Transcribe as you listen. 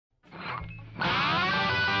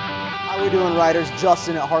How we doing, riders?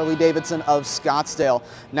 Justin at Harley-Davidson of Scottsdale.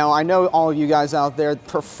 Now, I know all of you guys out there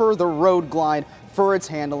prefer the Road Glide for its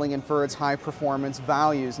handling and for its high performance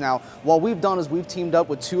values. Now, what we've done is we've teamed up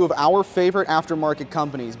with two of our favorite aftermarket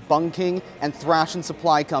companies, Bunking and Thrash and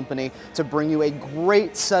Supply Company, to bring you a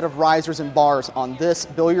great set of risers and bars on this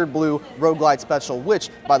Billiard Blue Road Glide Special, which,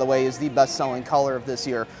 by the way, is the best-selling color of this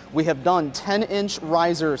year. We have done 10-inch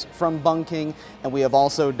risers from Bunking, and we have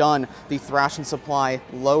also done the Thrash and Supply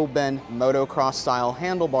low-bend motocross style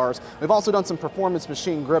handlebars. We've also done some performance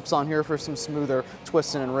machine grips on here for some smoother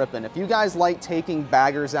twisting and ripping. If you guys like taking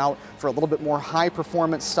baggers out for a little bit more high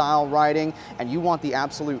performance style riding and you want the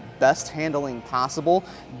absolute best handling possible,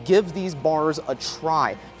 give these bars a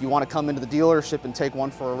try. If you want to come into the dealership and take one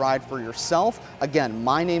for a ride for yourself, again,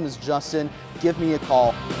 my name is Justin. Give me a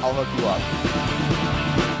call. I'll hook you up.